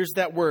 Here's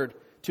that word,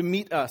 to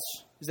meet us,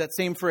 is that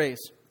same phrase.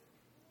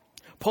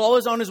 Paul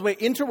is on his way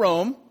into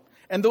Rome,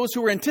 and those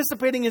who were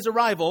anticipating his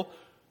arrival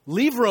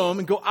leave Rome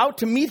and go out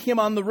to meet him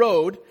on the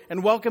road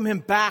and welcome him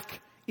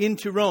back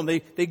into Rome.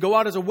 They go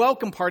out as a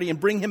welcome party and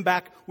bring him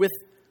back with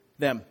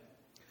them.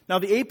 Now,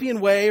 the Appian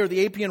Way, or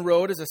the Appian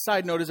Road, as a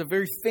side note, is a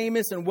very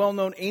famous and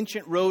well-known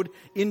ancient road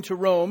into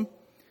Rome.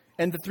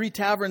 And the 3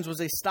 taverns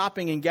was a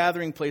stopping and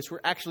gathering place.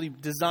 Were actually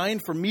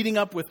designed for meeting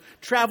up with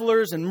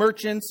travelers and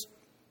merchants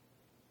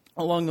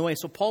along the way.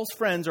 So Paul's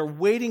friends are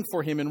waiting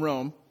for him in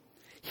Rome.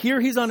 Here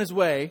he's on his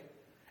way,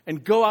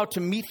 and go out to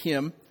meet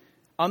him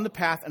on the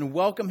path and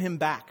welcome him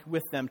back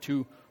with them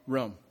to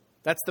Rome.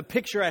 That's the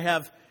picture I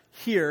have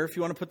here. If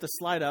you want to put the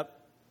slide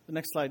up, the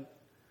next slide,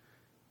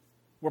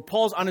 where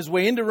Paul's on his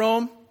way into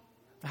Rome.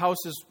 The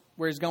house is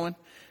where he's going.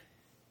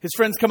 His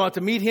friends come out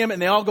to meet him,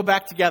 and they all go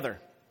back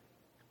together.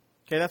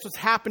 Okay, that's what's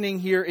happening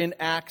here in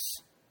Acts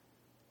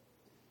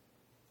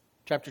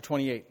chapter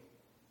 28.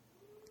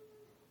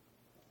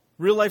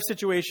 Real life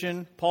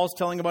situation. Paul's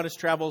telling about his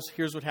travels.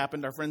 Here's what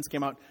happened. Our friends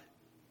came out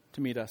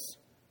to meet us,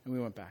 and we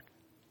went back.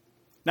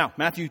 Now,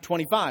 Matthew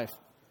 25.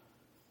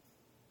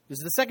 This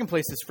is the second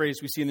place this phrase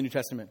we see in the New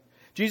Testament.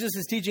 Jesus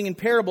is teaching in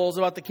parables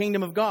about the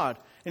kingdom of God.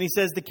 And he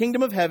says, the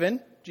kingdom of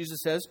heaven, Jesus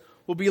says,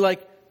 will be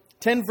like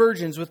 10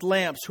 virgins with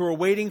lamps who are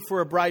waiting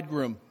for a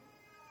bridegroom.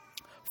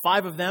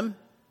 5 of them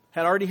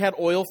had already had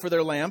oil for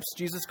their lamps.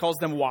 Jesus calls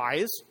them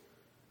wise.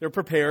 They're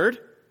prepared.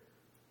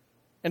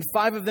 And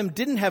 5 of them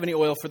didn't have any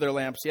oil for their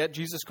lamps yet.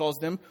 Jesus calls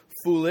them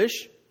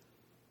foolish.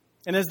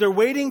 And as they're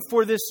waiting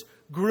for this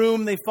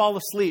groom, they fall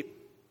asleep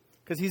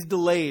because he's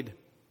delayed.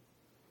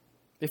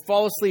 They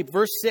fall asleep.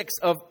 Verse 6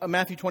 of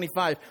Matthew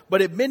 25.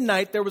 But at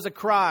midnight there was a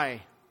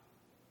cry.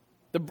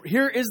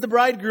 Here is the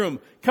bridegroom.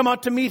 Come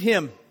out to meet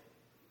him.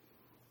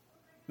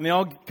 And they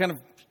all kind of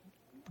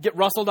get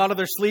rustled out of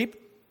their sleep.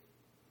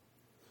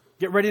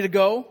 Get ready to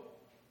go.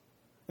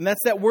 And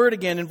that's that word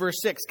again in verse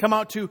 6. Come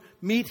out to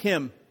meet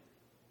him.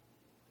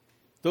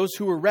 Those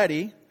who were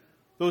ready,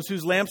 those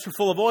whose lamps were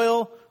full of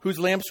oil, whose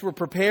lamps were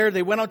prepared,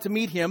 they went out to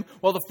meet him,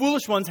 while the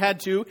foolish ones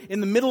had to, in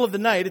the middle of the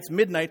night, it's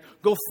midnight,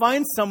 go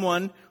find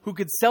someone who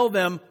could sell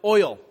them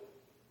oil.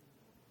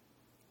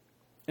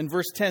 And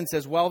verse 10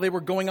 says, while they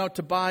were going out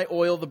to buy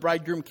oil, the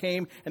bridegroom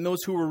came, and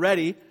those who were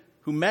ready,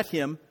 who met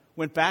him,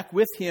 went back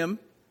with him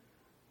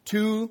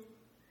to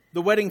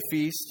the wedding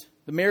feast,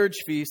 the marriage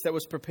feast that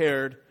was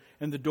prepared,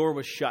 and the door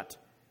was shut,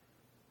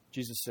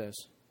 Jesus says.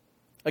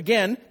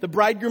 Again, the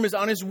bridegroom is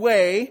on his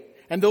way,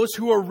 and those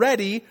who are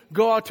ready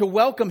go out to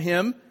welcome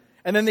him,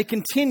 and then they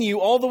continue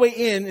all the way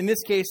in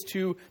this case,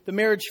 to the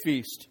marriage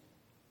feast.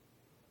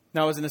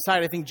 Now, as an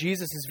aside, I think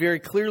Jesus is very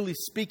clearly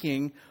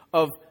speaking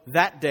of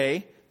that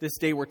day, this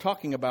day we're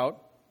talking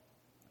about,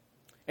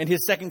 and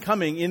his second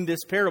coming in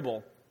this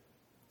parable.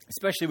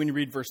 Especially when you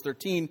read verse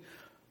 13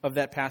 of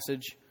that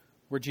passage,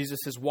 where Jesus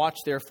says, watch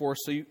therefore,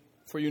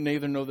 for you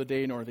neither know the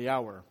day nor the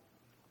hour.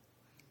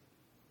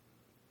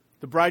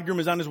 The bridegroom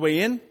is on his way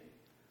in.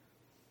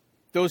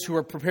 Those who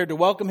are prepared to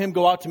welcome him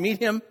go out to meet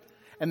him,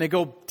 and they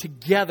go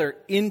together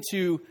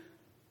into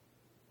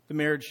the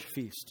marriage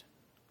feast.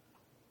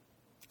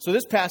 So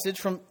this passage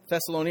from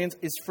Thessalonians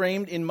is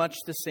framed in much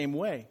the same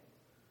way.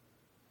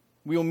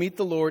 We will meet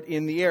the Lord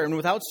in the air. And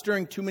without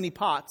stirring too many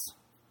pots,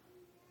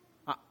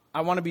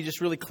 I want to be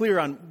just really clear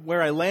on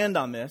where I land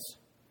on this.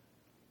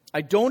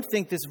 I don't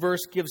think this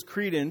verse gives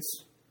credence,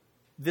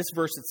 this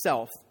verse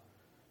itself,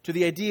 to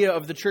the idea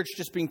of the church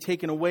just being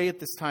taken away at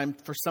this time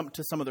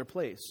to some other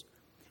place.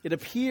 It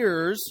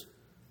appears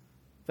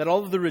that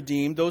all of the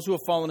redeemed, those who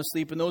have fallen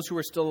asleep and those who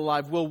are still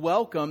alive, will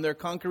welcome their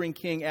conquering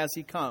king as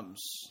he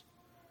comes.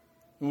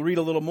 And we'll read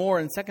a little more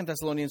in 2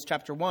 Thessalonians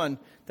chapter 1,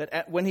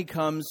 that when he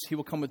comes, he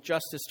will come with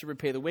justice to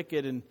repay the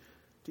wicked and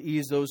to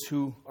ease those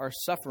who are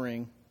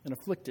suffering and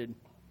afflicted.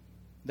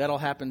 That all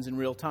happens in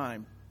real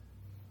time.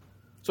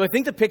 So I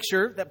think the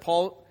picture that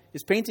Paul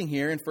is painting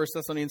here in 1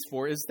 Thessalonians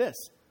 4 is this.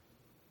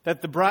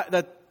 That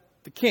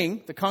the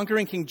king, the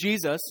conquering king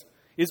Jesus,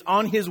 is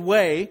on his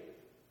way.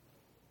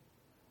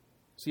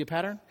 See a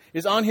pattern?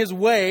 Is on his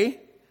way,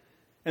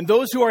 and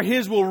those who are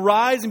his will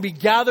rise and be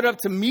gathered up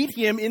to meet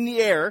him in the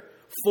air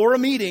for a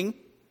meeting.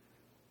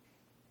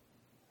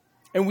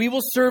 And we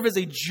will serve as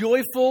a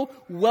joyful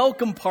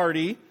welcome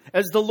party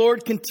as the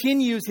Lord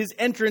continues his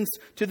entrance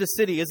to the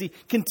city, as he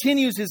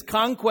continues his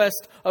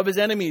conquest of his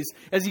enemies,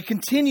 as he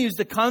continues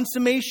the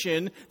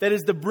consummation that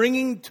is the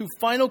bringing to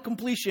final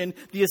completion,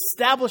 the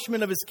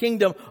establishment of his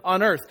kingdom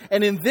on earth.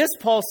 And in this,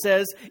 Paul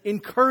says,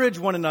 encourage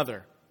one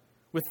another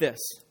with this.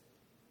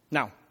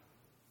 Now,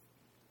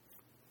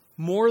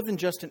 more than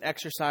just an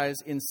exercise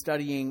in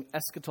studying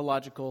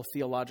eschatological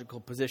theological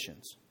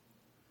positions.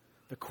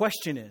 The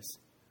question is,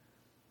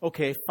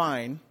 okay,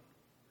 fine.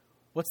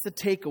 What's the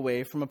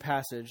takeaway from a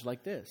passage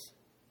like this?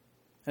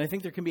 And I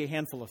think there can be a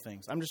handful of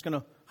things. I'm just going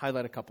to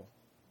highlight a couple.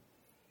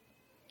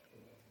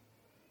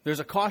 There's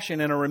a caution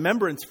and a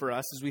remembrance for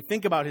us as we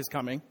think about his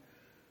coming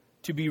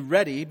to be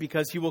ready,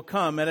 because he will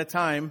come at a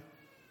time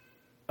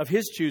of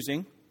his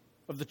choosing,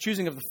 of the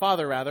choosing of the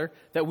Father, rather,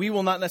 that we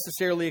will not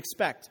necessarily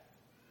expect.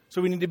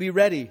 So we need to be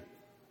ready,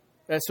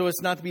 so as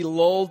not to be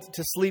lulled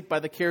to sleep by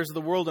the cares of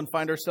the world and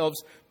find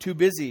ourselves too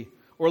busy.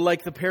 Or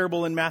like the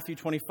parable in Matthew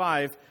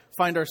 25,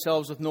 find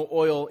ourselves with no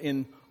oil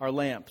in our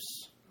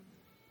lamps.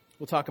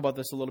 We'll talk about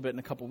this a little bit in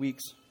a couple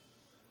weeks.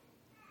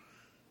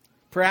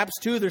 Perhaps,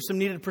 too, there's some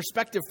needed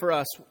perspective for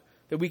us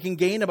that we can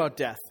gain about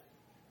death.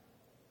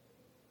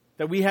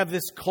 That we have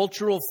this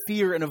cultural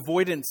fear and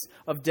avoidance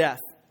of death.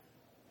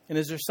 And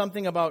is there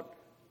something about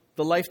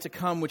the life to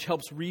come which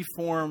helps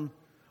reform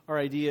our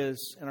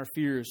ideas and our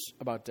fears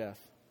about death?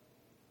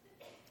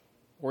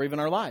 Or even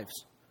our lives?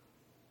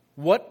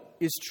 What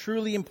is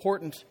truly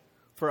important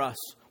for us?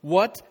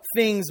 What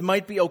things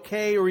might be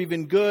okay or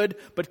even good,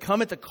 but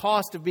come at the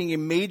cost of being a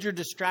major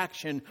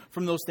distraction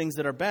from those things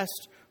that are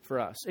best for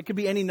us? It could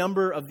be any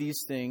number of these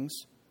things,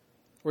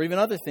 or even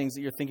other things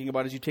that you're thinking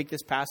about as you take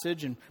this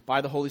passage and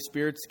by the Holy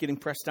Spirit, it's getting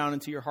pressed down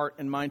into your heart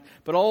and mind.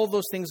 But all of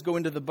those things go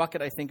into the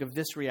bucket, I think, of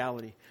this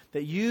reality,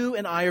 that you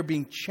and I are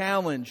being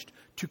challenged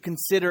to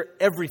consider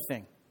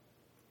everything.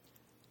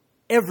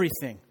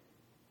 Everything.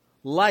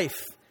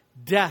 Life,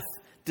 death,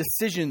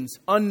 decisions,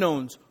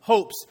 unknowns,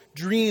 hopes,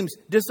 dreams,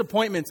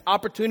 disappointments,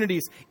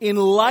 opportunities, in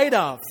light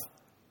of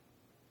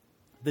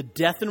the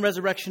death and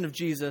resurrection of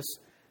Jesus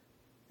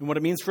and what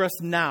it means for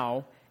us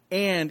now,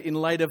 and in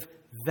light of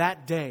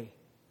that day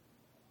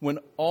when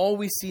all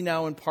we see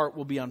now in part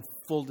will be on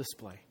full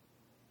display.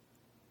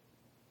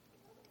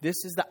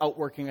 This is the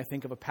outworking, I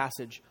think, of a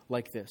passage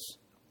like this.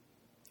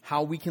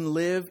 How we can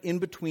live in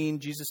between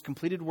Jesus'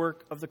 completed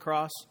work of the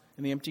cross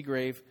and the empty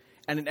grave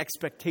and an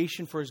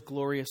expectation for his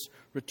glorious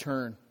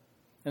return.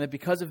 And that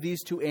because of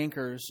these two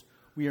anchors,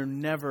 we are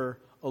never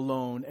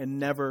alone and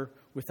never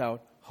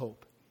without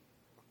hope.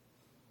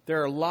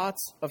 There are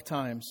lots of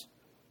times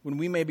when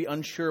we may be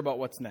unsure about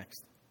what's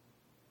next.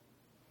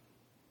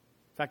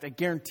 In fact, I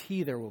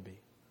guarantee there will be.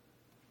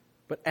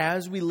 But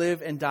as we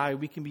live and die,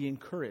 we can be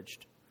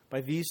encouraged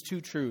by these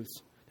two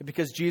truths. That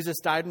because Jesus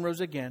died and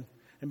rose again,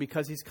 and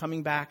because he's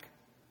coming back,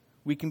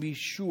 we can be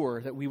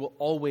sure that we will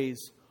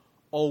always,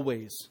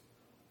 always,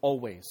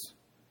 always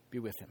be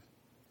with him.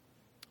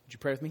 Would you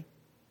pray with me?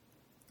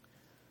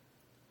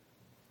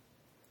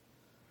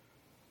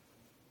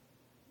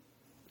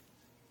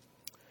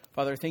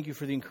 Father, thank you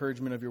for the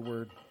encouragement of your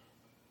word.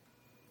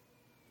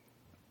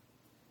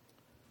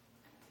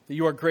 That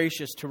you are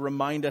gracious to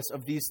remind us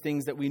of these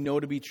things that we know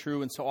to be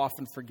true and so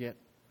often forget.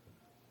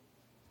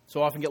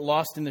 So often get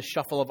lost in the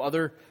shuffle of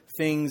other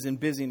things and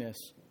busyness.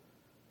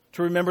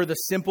 To remember the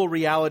simple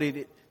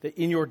reality that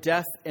in your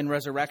death and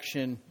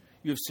resurrection,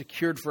 you have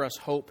secured for us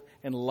hope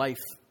and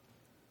life.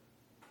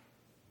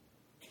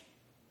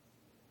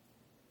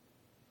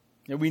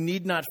 And we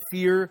need not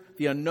fear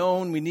the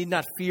unknown. We need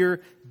not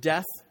fear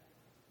death.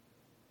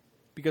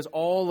 Because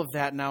all of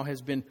that now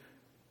has been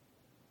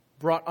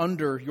brought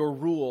under your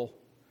rule.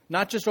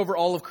 Not just over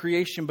all of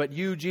creation, but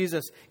you,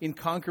 Jesus, in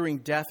conquering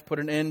death, put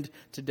an end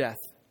to death.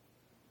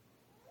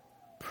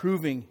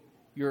 Proving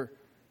your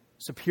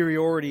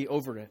superiority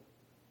over it.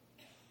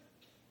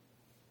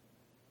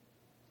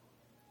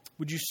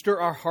 Would you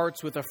stir our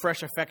hearts with a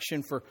fresh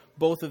affection for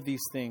both of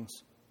these things?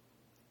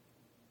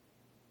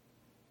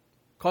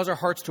 Cause our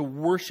hearts to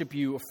worship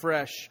you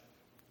afresh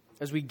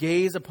as we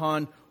gaze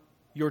upon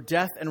your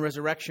death and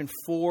resurrection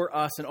for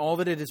us and all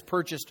that it has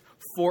purchased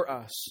for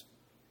us.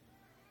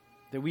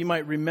 That we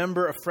might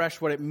remember afresh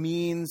what it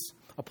means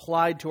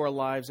applied to our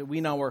lives, that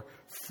we now are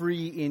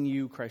free in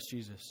you, Christ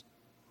Jesus.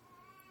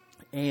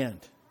 And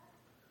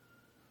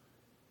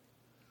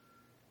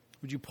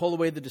would you pull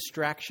away the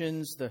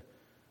distractions, the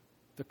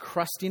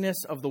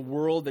crustiness of the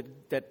world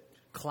that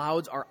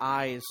clouds our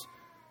eyes,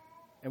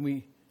 and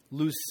we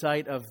lose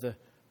sight of the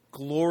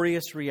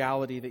glorious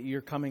reality that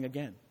you're coming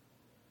again?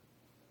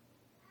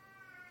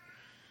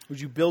 Would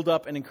you build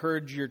up and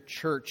encourage your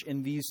church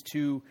in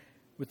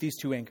with these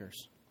two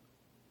anchors?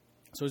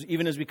 So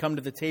even as we come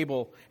to the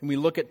table and we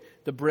look at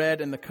the bread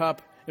and the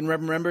cup in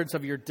remembrance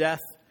of your death,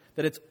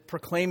 that it's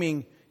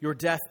proclaiming your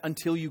death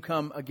until you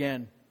come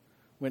again,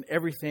 when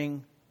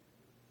everything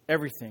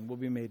will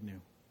be made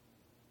new.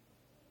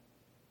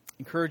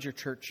 Encourage your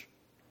church.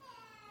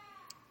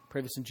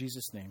 Pray this in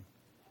Jesus' name.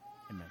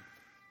 Amen.